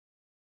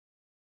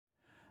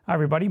Hi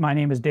everybody, my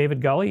name is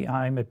David Gully.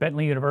 I'm at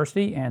Bentley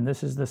University and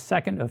this is the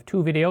second of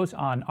two videos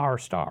on R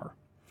star.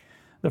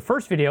 The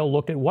first video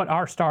looked at what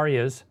R star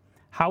is,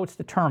 how it's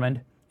determined,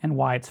 and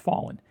why it's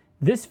fallen.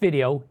 This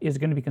video is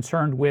going to be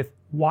concerned with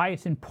why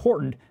it's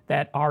important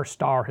that R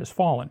star has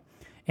fallen.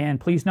 And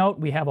please note,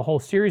 we have a whole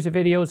series of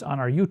videos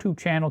on our YouTube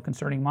channel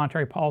concerning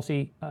monetary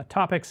policy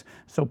topics,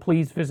 so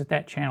please visit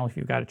that channel if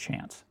you've got a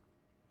chance.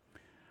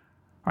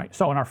 All right,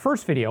 so in our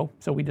first video,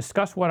 we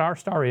discussed what R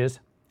star is,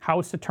 how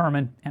it's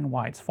determined, and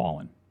why it's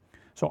fallen.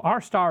 So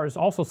R star is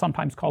also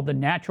sometimes called the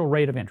natural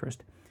rate of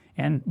interest,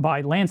 and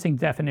by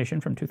Lansing's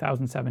definition from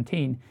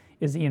 2017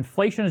 is the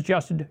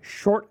inflation-adjusted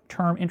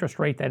short-term interest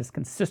rate that is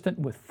consistent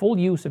with full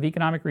use of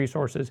economic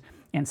resources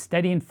and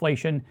steady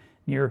inflation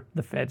near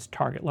the Fed's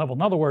target level.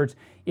 In other words,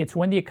 it's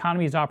when the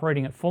economy is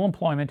operating at full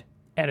employment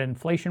at an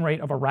inflation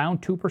rate of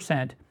around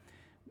 2%.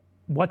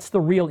 What's the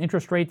real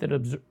interest rate that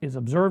is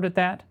observed at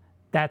that?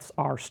 That's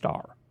R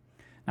star.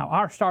 Now,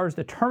 R star is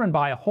determined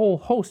by a whole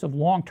host of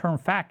long-term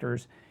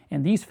factors,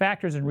 and these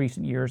factors in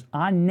recent years,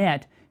 on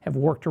net, have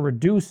worked to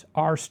reduce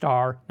R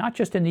star, not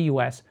just in the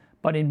US,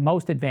 but in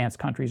most advanced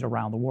countries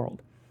around the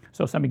world.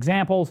 So some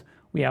examples,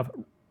 we have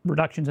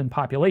reductions in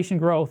population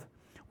growth,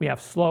 we have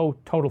slow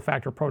total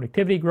factor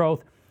productivity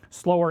growth,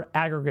 slower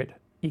aggregate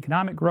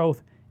economic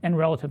growth, and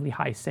relatively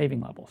high saving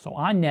levels. So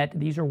on net,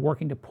 these are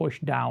working to push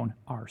down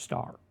R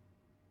star.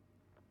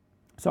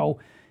 So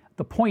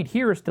the point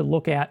here is to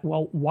look at,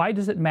 well, why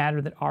does it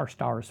matter that R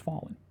star has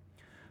fallen?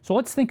 So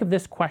let's think of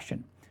this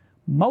question.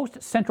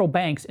 Most central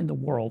banks in the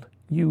world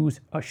use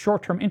a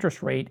short-term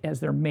interest rate as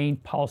their main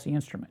policy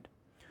instrument.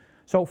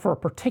 So for a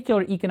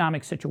particular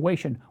economic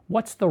situation,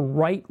 what's the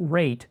right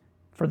rate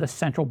for the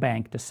central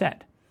bank to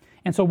set?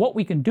 And so what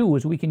we can do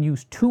is we can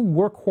use two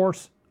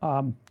workhorse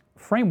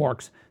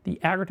frameworks, the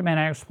aggregate demand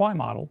aggregate supply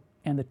model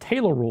and the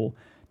Taylor rule,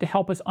 to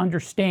help us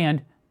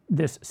understand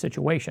this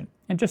situation.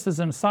 And just as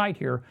an aside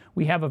here,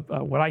 we have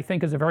what I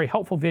think is a very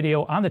helpful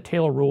video on the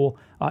Taylor rule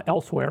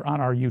elsewhere on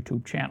our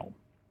YouTube channel.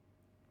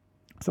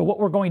 So what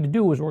we're going to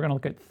do is we're going to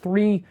look at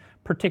three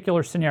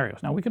particular scenarios.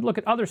 Now we could look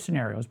at other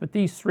scenarios, but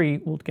these three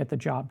will get the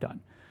job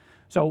done.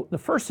 So the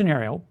first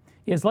scenario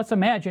is, let's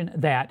imagine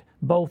that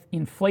both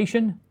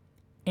inflation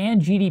and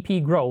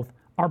GDP growth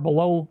are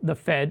below the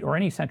Fed or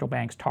any central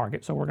bank's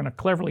target. So we're going to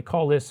cleverly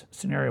call this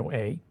scenario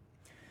A.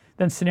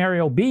 Then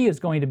scenario B is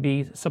going to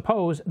be,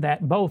 suppose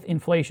that both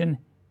inflation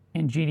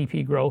and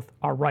GDP growth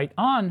are right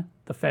on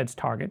the Fed's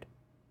target.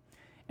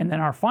 And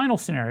then our final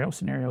scenario,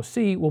 scenario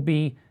C, will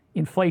be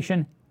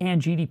inflation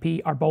and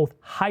GDP are both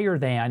higher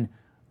than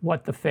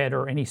what the Fed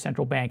or any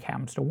central bank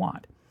happens to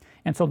want.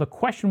 And so the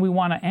question we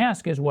want to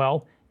ask is,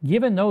 well,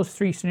 given those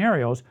three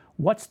scenarios,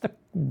 what's the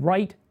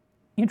right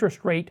interest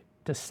rate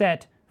to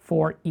set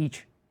for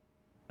each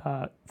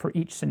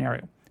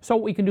scenario? So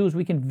what we can do is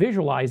we can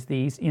visualize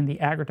these in the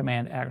aggregate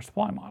demand, aggregate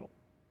supply model.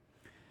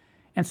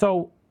 And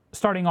so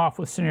starting off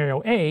with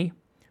scenario A,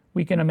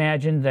 we can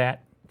imagine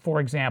that,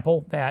 for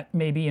example, that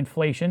maybe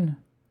inflation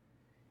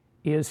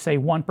is, say,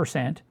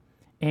 1%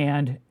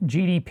 and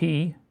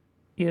GDP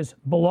is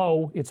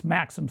below its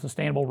maximum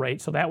sustainable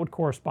rate. So that would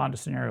correspond to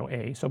scenario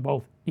A. So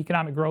both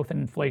economic growth and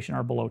inflation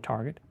are below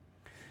target.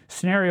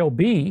 Scenario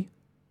B,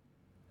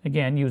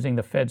 again, using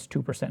the Fed's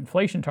 2%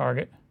 inflation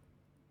target,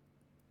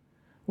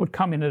 would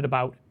come in at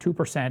about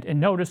 2%. And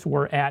notice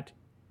we're at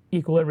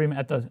equilibrium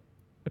at the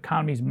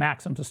economy's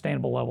maximum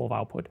sustainable level of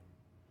output.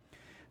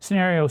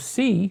 Scenario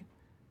C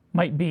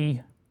might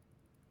be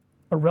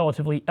a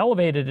relatively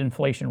elevated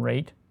inflation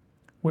rate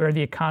where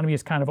the economy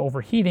is kind of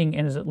overheating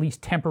and is at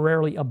least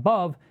temporarily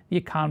above the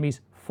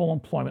economy's full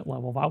employment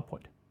level of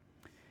output.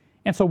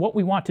 And so what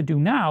we want to do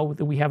now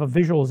that we have a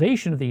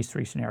visualization of these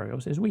three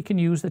scenarios is we can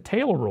use the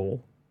Taylor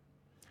rule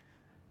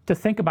to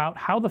think about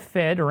how the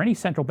Fed or any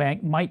central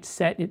bank might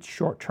set its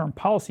short-term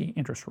policy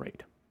interest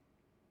rate.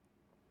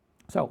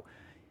 So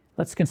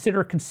let's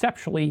consider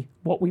conceptually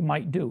what we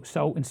might do.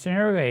 So in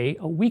scenario A,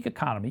 a weak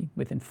economy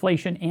with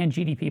inflation and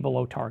GDP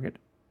below target,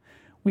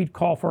 we'd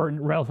call for a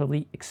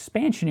relatively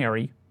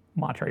expansionary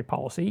monetary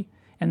policy,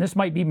 and this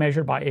might be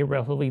measured by a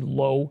relatively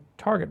low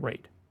target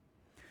rate.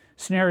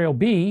 Scenario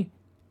B,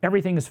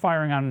 everything is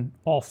firing on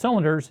all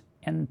cylinders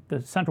and the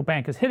central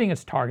bank is hitting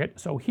its target,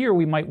 so here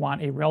we might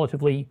want a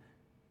relatively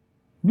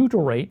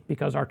neutral rate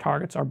because our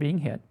targets are being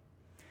hit.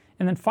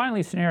 And then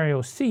finally,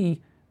 scenario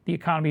C, the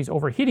economy is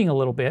overheating a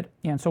little bit,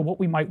 and so what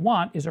we might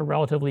want is a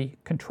relatively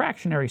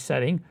contractionary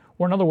setting,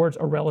 or in other words,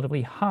 a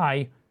relatively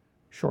high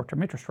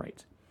short-term interest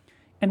rates.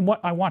 And what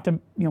I want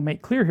to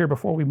make clear here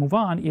before we move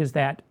on is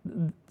that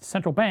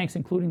central banks,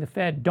 including the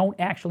Fed, don't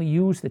actually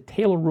use the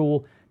Taylor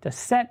rule to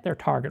set their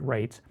target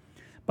rates,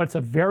 but it's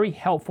a very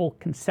helpful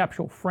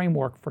conceptual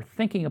framework for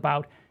thinking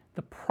about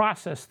the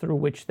process through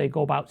which they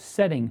go about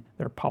setting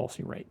their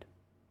policy rate.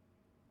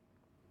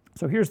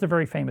 So here's the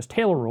very famous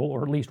Taylor rule,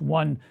 or at least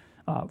one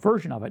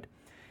version of it.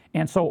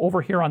 And so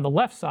over here on the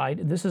left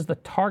side, this is the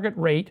target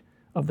rate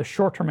of the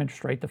short-term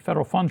interest rate, the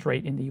federal funds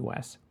rate in the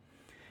US.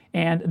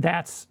 And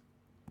that's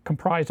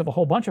comprised of a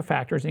whole bunch of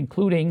factors,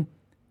 including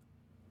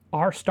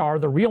R star,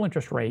 the real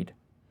interest rate,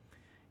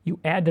 you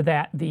add to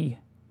that the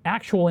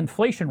actual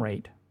inflation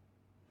rate,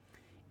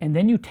 and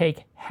then you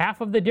take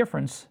half of the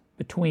difference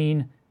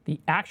between the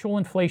actual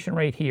inflation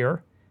rate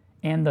here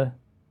and the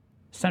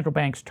central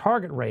bank's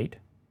target rate,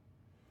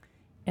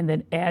 and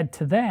then add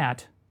to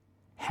that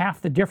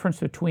half the difference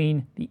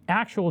between the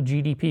actual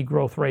GDP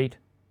growth rate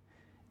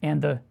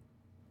and the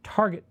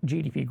target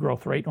GDP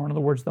growth rate, or in other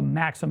words, the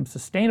maximum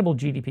sustainable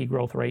GDP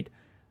growth rate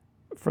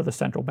for the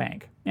central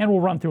bank. And we'll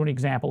run through an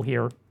example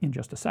here in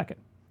just a second.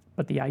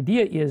 But the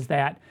idea is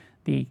that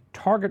the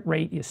target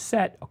rate is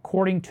set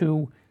according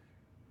to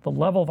the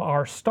level of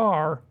R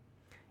star,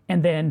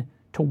 and then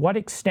to what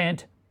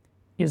extent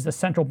is the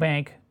central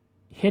bank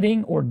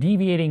hitting or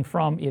deviating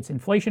from its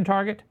inflation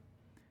target,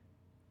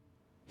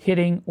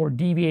 hitting or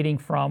deviating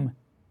from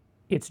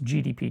its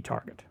GDP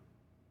target.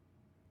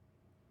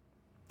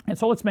 And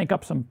so let's make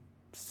up some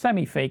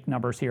semi-fake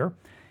numbers here.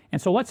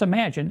 And so let's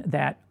imagine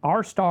that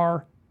R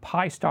star,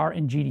 pi star,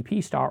 and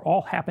GDP star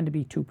all happen to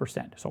be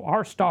 2%. So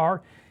R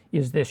star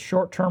is this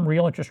short-term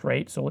real interest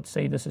rate, so let's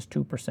say this is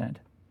 2%.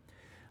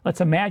 Let's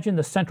imagine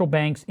the central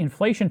bank's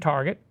inflation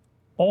target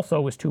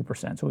also is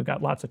 2%, so we've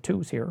got lots of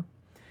 2's here.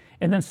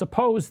 And then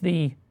suppose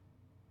the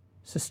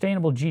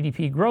sustainable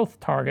GDP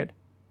growth target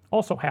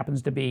also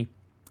happens to be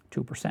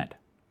 2%.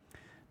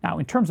 Now,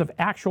 in terms of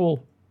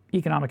actual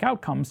economic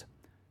outcomes,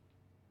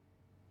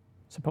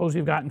 suppose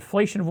we've got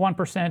inflation of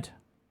 1%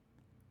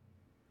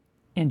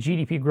 and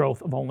GDP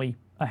growth of only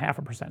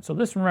 0.5%. So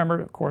this,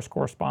 remember, of course,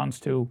 corresponds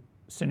to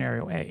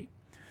scenario A.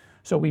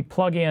 So we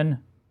plug in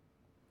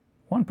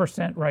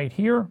 1% right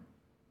here,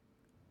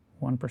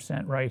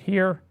 1% right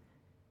here,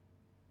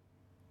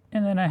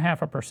 and then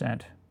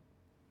 0.5%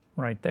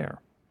 right there.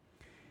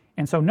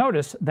 And so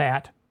notice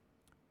that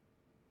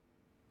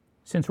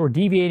since we're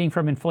deviating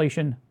from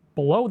inflation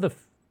below the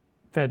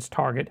Fed's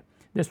target,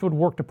 this would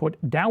work to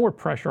put downward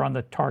pressure on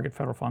the target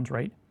federal funds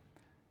rate.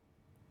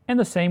 And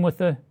the same with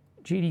the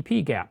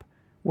GDP gap.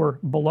 We're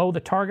below the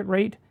target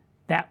rate.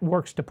 That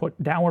works to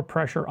put downward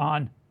pressure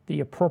on the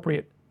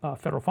appropriate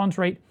federal funds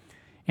rate.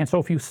 And so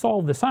if you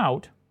solve this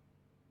out,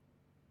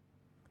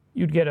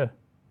 you'd get a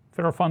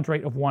federal funds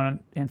rate of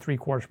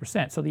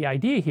 1.75%. So the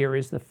idea here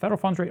is the federal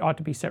funds rate ought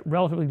to be set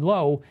relatively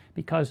low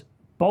because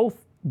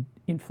both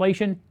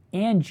inflation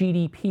and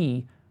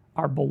GDP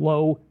are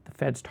below the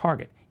Fed's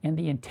target. And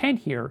the intent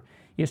here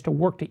is to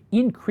work to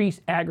increase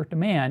aggregate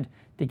demand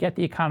to get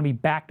the economy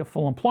back to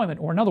full employment,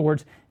 or in other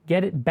words,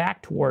 get it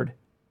back toward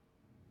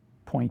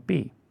point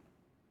B.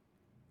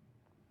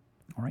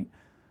 All right.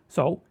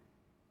 So,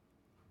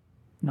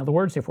 in other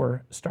words, if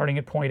we're starting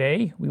at point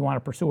A, we want to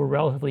pursue a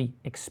relatively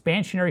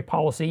expansionary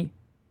policy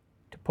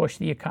to push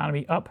the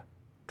economy up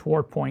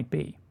toward point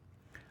B.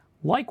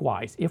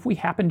 Likewise, if we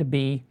happen to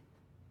be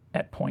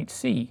at point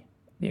C,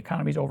 the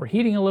economy is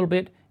overheating a little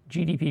bit,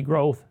 GDP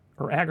growth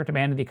or aggregate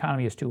demand of the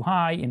economy is too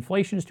high,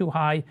 inflation is too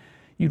high,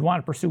 you'd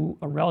want to pursue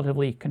a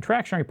relatively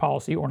contractionary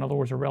policy, or in other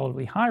words, a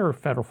relatively higher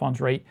federal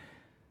funds rate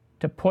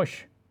to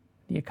push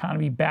the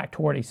economy back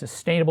toward a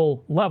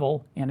sustainable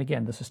level. And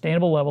again, the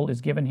sustainable level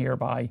is given here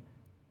by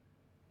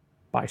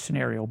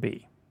scenario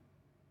B.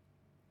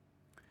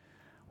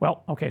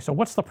 Well, okay, so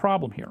what's the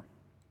problem here?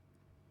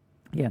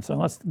 Again, so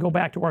let's go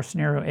back to our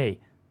scenario A.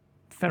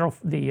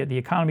 The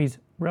economy's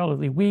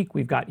relatively weak.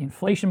 We've got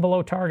inflation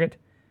below target.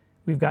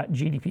 We've got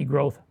GDP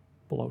growth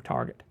below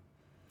target.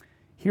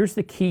 Here's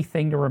the key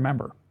thing to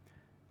remember.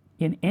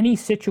 In any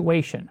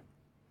situation,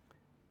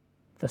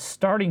 the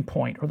starting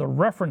point or the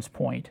reference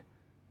point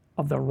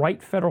of the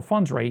right federal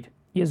funds rate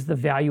is the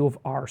value of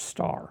R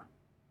star.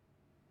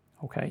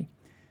 Okay?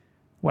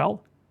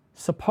 Well,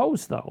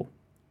 suppose though,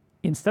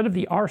 instead of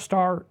the R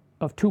star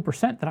of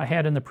 2% that I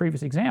had in the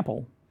previous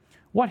example,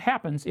 what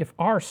happens if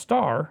R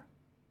star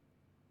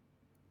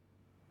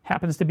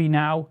happens to be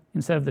now,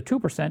 instead of the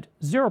 2%,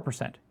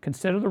 0%?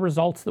 Consider the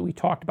results that we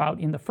talked about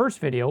in the first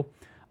video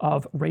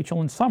of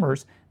Rachel and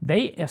Summers.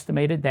 They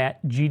estimated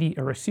that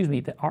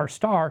that R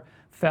star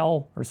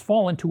fell or has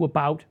fallen to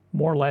about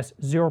more or less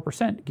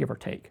 0%, give or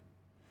take.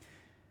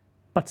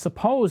 But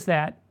suppose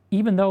that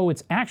even though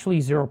it's actually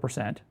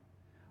 0%,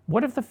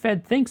 what if the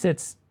Fed thinks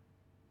it's,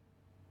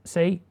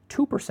 say,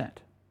 2%,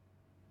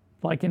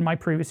 like in my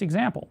previous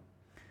example?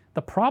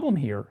 The problem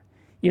here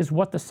is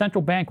what the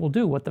central bank will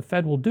do, what the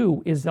Fed will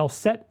do, is they'll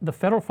set the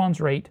federal funds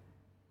rate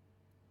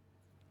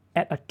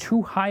at a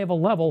too high of a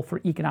level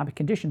for economic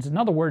conditions. In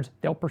other words,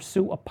 they'll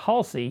pursue a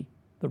policy,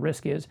 the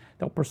risk is,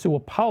 they'll pursue a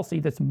policy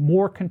that's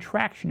more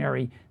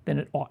contractionary than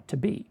it ought to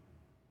be.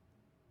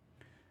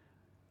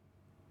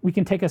 We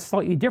can take a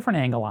slightly different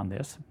angle on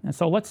this. And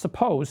so let's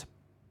suppose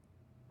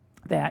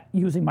that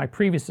using my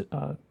previous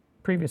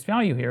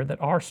value here,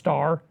 that R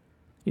star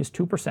is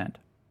 2%.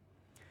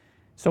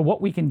 So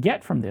what we can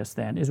get from this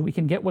then is we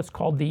can get what's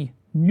called the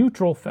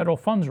neutral federal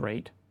funds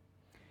rate.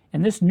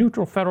 And this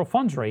neutral federal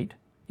funds rate,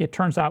 it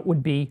turns out,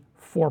 would be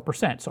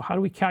 4%. So how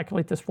do we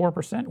calculate this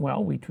 4%?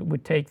 Well, we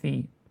would take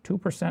the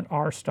 2%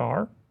 R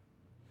star,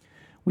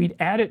 we'd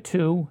add it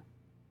to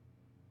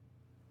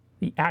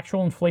the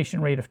actual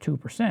inflation rate of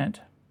 2%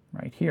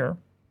 right here.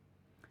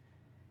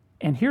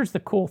 And here's the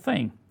cool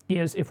thing.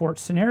 is if we're at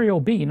scenario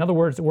B, in other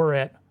words, we're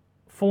at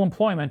full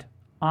employment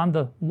on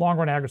the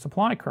long-run aggregate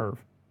supply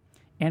curve,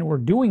 and we're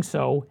doing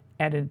so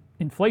at an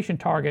inflation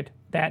target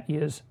that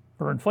is,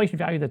 or inflation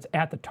value that's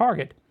at the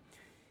target,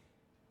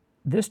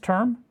 this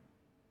term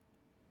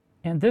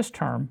and this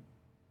term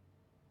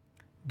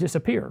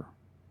disappear.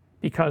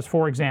 Because,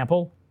 for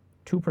example,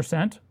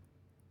 2%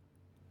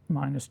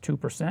 minus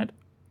 2%,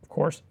 of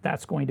course,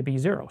 that's going to be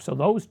 0. So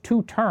those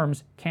two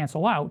terms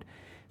cancel out.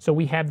 So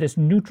we have this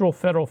neutral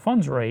federal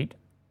funds rate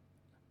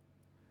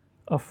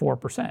of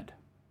 4%.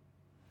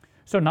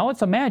 So now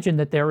let's imagine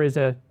that there is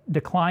a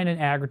decline in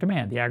aggregate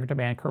demand. The aggregate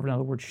demand curve, in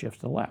other words, shifts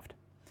to the left.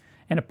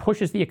 And it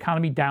pushes the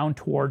economy down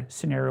toward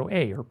scenario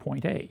A, or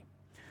point A.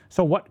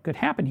 So what could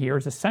happen here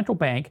is the central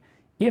bank,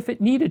 if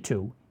it needed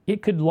to,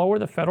 it could lower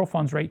the federal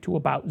funds rate to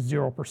about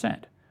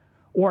 0%.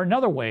 Or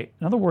another way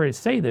to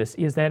say this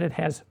is that it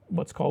has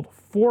what's called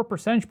 4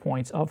 percentage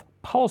points of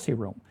policy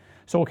room.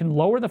 So it can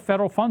lower the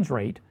federal funds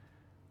rate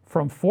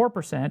from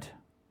 4%,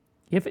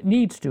 if it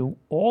needs to,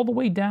 all the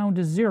way down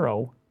to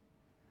 0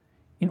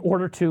 in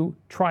order to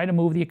try to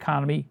move the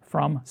economy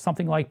from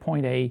something like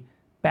point A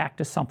back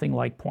to something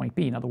like point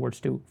B, in other words,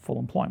 to full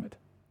employment.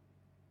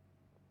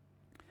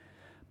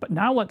 But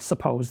now let's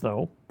suppose,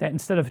 though, that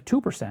instead of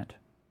 2%,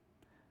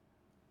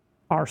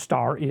 R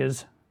star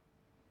is,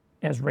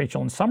 as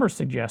Rachel and Summers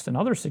suggest and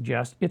others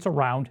suggest, it's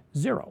around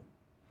 0.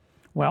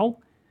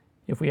 Well,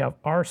 if we have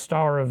R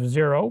star of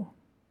 0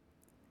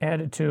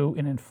 added to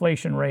an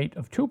inflation rate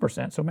of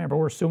 2%, so remember,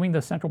 we're assuming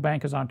the central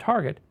bank is on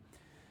target,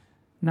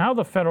 now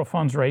the federal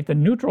funds rate, the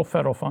neutral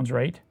federal funds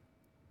rate,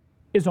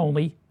 is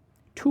only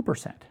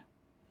 2%.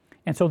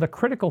 And so the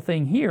critical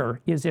thing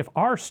here is if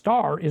R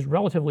star is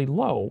relatively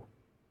low,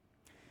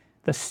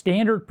 the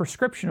standard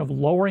prescription of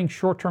lowering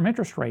short-term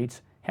interest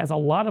rates has a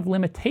lot of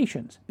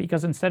limitations,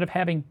 because instead of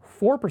having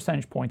 4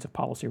 percentage points of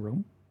policy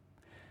room,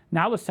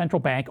 now the central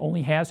bank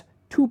only has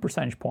 2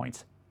 percentage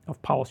points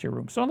of policy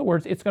room. So in other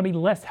words, it's going to be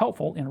less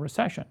helpful in a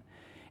recession.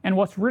 And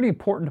what's really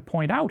important to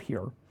point out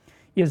here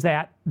is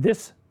that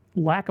this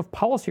lack of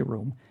policy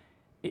room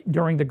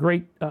during the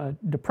Great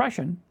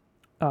Depression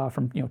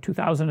from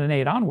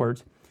 2008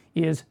 onwards,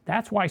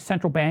 that's why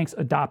central banks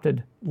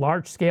adopted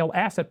large-scale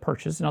asset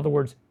purchase, in other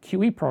words,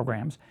 QE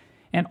programs,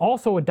 and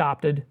also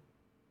adopted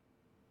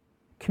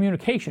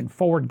communication,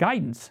 forward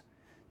guidance,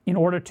 in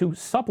order to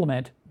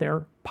supplement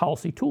their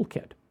policy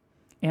toolkit.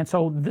 And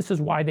so this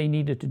is why they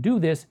needed to do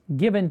this,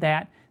 given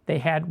that they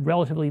had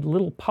relatively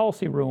little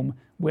policy room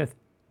with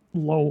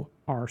low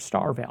R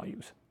star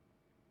values.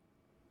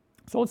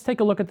 So let's take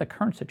a look at the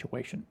current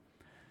situation.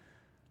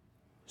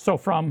 So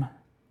from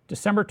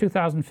December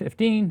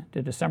 2015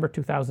 to December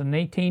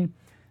 2018,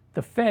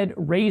 the Fed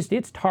raised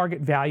its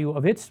target value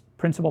of its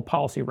principal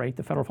policy rate,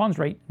 the federal funds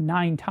rate,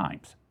 9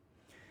 times.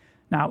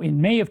 Now,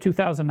 in May of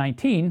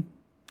 2019,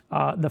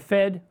 the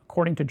Fed,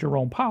 according to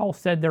Jerome Powell,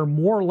 said they're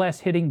more or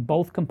less hitting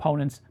both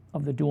components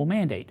of the dual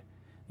mandate.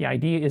 The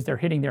idea is they're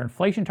hitting their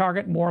inflation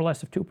target, more or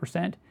less of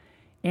 2%,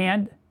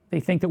 and they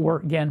think that we're,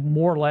 again,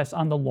 more or less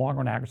on the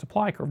long-run aggregate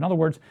supply curve. In other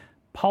words,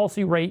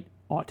 policy rate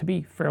ought to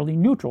be fairly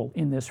neutral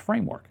in this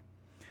framework.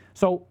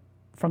 So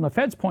from the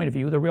Fed's point of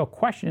view, the real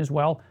question is,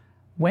 well,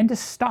 when to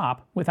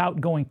stop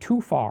without going too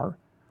far,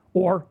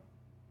 or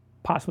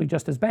possibly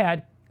just as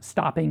bad,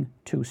 stopping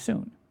too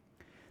soon.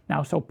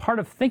 Now, so part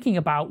of thinking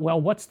about,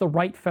 well, what's the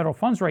right federal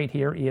funds rate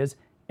here is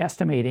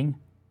estimating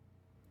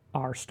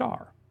R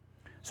star.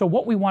 So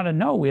what we want to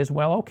know is,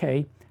 well,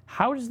 okay,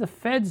 how does the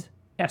Fed's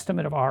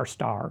estimate of R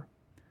star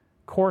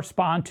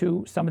correspond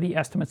to some of the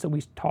estimates that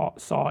we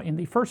saw in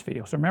the first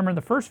video? So remember, in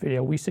the first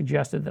video, we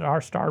suggested that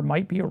R star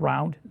might be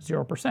around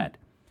 0%.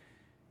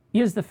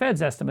 Is the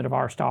Fed's estimate of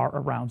R star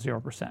around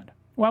 0%?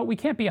 Well, we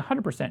can't be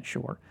 100%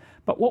 sure,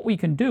 but what we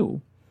can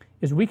do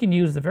is we can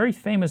use the very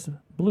famous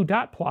blue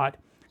dot plot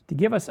to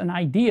give us an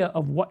idea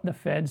of what the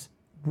Fed's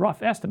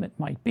rough estimate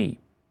might be.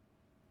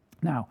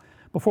 Now,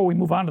 before we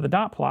move on to the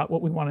dot plot,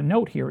 what we want to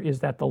note here is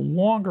that the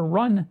longer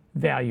run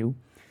value,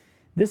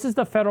 this is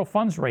the federal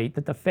funds rate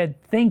that the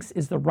Fed thinks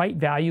is the right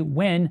value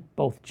when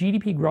both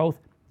GDP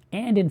growth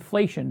and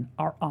inflation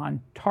are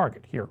on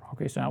target here.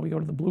 Okay, so now we go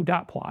to the blue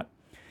dot plot.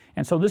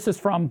 And so this is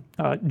from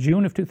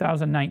June of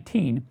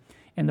 2019.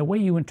 And the way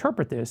you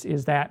interpret this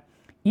is that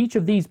each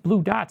of these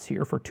blue dots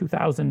here for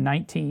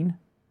 2019,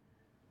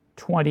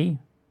 20,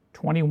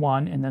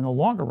 21, and then the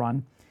longer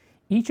run,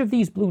 each of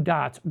these blue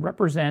dots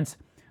represents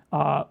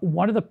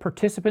one of the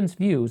participants'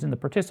 views, and the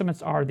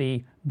participants are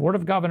the Board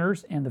of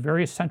Governors and the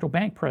various central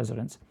bank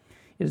presidents,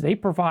 is they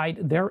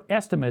provide their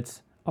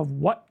estimates of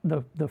what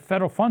the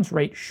federal funds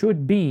rate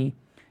should be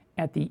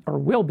at the, or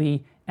will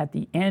be at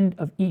the end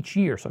of each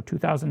year, so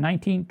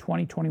 2019,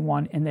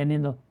 2021, and then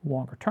in the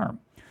longer term.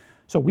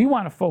 So we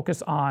want to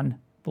focus on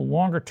the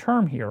longer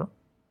term here.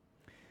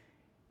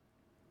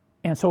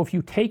 And so if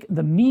you take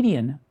the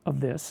median of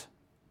this,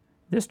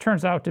 this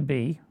turns out to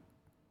be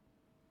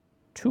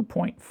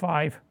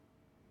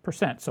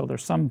 2.5%. So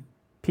there's some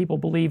people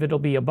believe it'll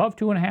be above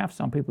 2.5,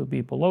 some people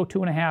be below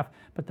 2.5,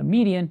 but the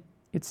median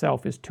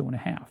itself is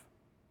 2.5.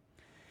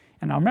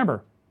 And now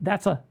remember,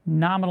 that's a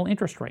nominal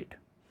interest rate.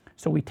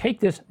 So we take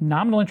this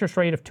nominal interest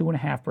rate of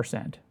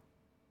 2.5%.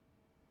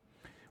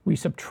 We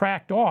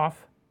subtract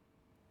off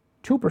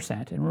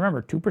 2%, and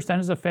remember 2%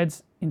 is the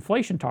Fed's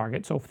inflation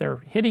target, so if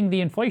they're hitting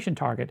the inflation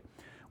target,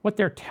 what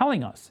they're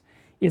telling us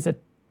is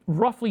that,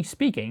 roughly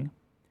speaking,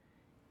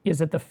 is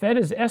that the Fed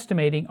is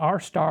estimating our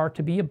star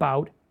to be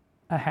about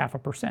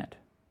 0.5%.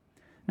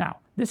 Now,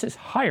 this is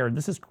higher,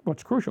 this is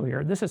what's crucial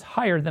here, this is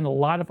higher than a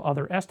lot of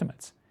other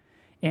estimates.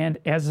 And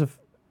as of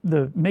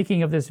the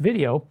making of this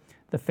video,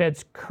 the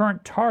Fed's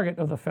current target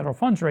of the federal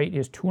funds rate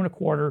is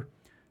 2.25%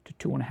 to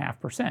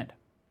 2.5%.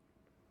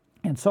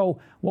 And so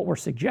what we're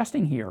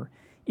suggesting here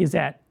is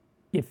that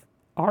if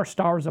our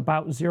star is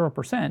about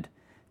 0%,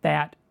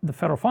 that the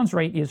federal funds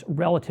rate is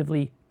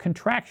relatively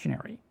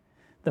contractionary.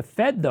 The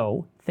Fed,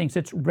 though, thinks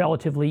it's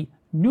relatively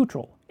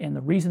neutral. And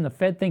the reason the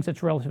Fed thinks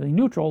it's relatively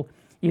neutral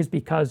is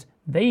because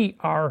they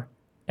are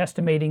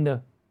estimating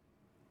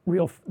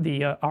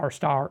R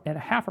star at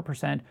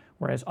 0.5%,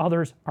 whereas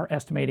others are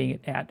estimating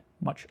it at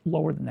much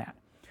lower than that.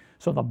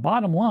 So the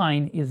bottom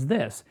line is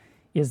this,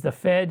 is the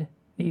Fed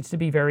needs to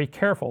be very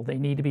careful. They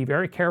need to be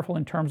very careful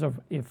in terms of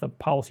if the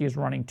policy is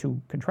running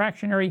too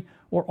contractionary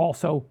or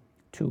also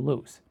too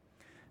loose.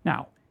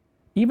 Now,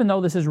 even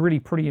though this is really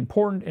pretty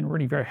important and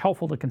really very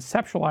helpful to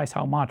conceptualize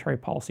how monetary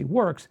policy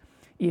works,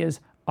 is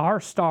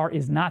R star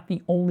is not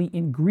the only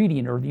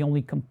ingredient or the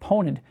only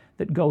component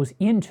that goes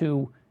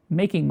into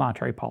making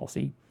monetary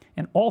policy.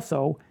 And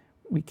also,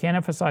 we can't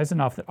emphasize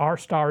enough that R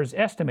star is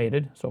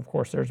estimated, so of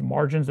course there's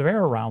margins of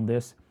error around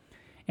this.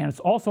 And it's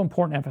also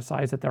important to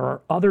emphasize that there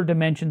are other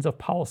dimensions of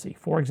policy.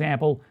 For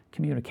example,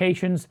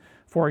 communications,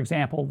 for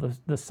example,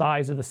 the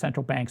size of the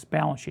central bank's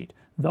balance sheet.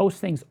 Those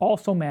things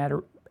also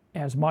matter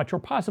as much or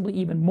possibly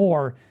even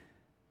more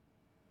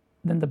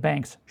than the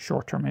bank's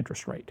short-term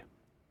interest rate.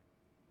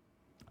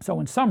 So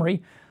in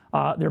summary,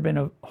 there have been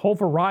a whole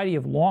variety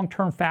of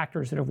long-term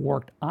factors that have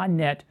worked on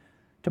net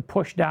to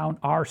push down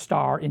R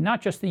star in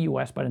not just the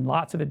US, but in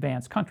lots of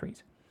advanced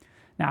countries.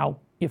 Now,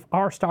 if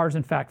R star is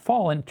in fact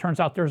fallen, it turns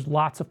out there's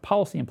lots of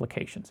policy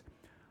implications.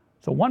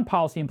 So one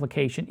policy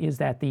implication is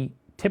that the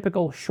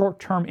typical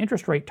short-term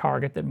interest rate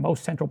target that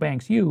most central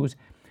banks use,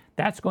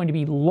 that's going to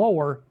be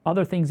lower,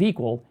 other things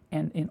equal,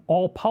 and in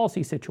all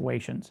policy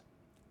situations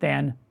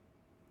than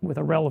with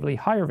a relatively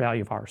higher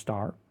value of R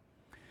star.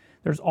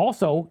 There's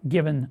also,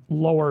 given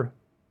lower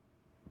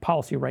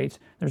policy rates,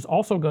 there's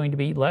also going to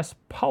be less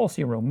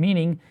policy room,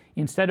 meaning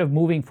instead of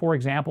moving, for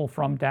example,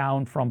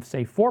 down from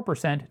say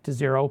 4% to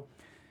 0,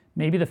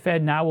 maybe the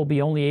Fed now will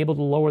be only able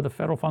to lower the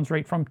federal funds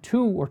rate from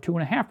 2 or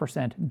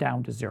 2.5%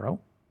 down to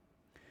 0.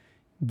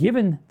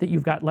 Given that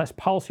you've got less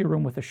policy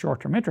room with the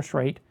short-term interest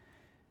rate,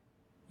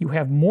 you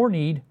have more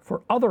need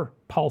for other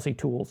policy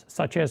tools,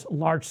 such as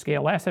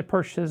large-scale asset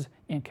purchases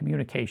and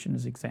communication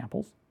as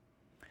examples.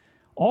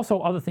 Also,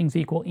 other things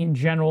equal, in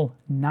general,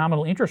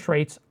 nominal interest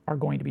rates are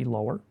going to be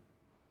lower.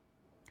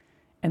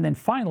 And then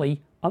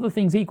finally, other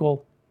things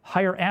equal,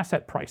 higher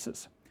asset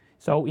prices.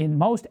 So in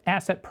most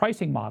asset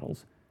pricing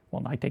models,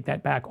 well, I take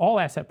that back, all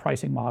asset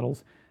pricing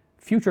models,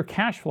 future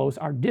cash flows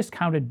are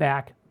discounted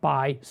back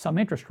by some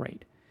interest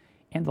rate.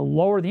 And the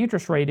lower the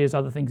interest rate is,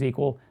 other things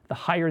equal, the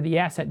higher the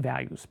asset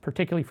values,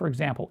 particularly, for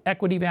example,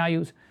 equity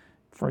values,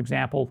 for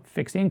example,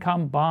 fixed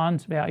income,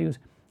 bonds values,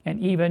 and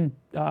even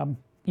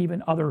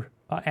other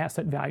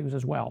asset values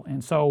as well.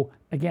 And so,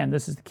 again,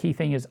 this is the key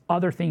thing, is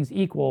other things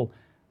equal,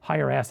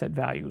 higher asset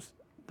values.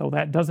 Though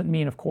that doesn't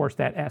mean, of course,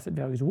 that asset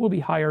values will be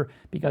higher,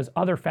 because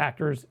other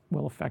factors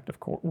will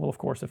of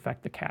course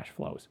affect the cash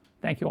flows.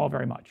 Thank you all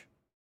very much.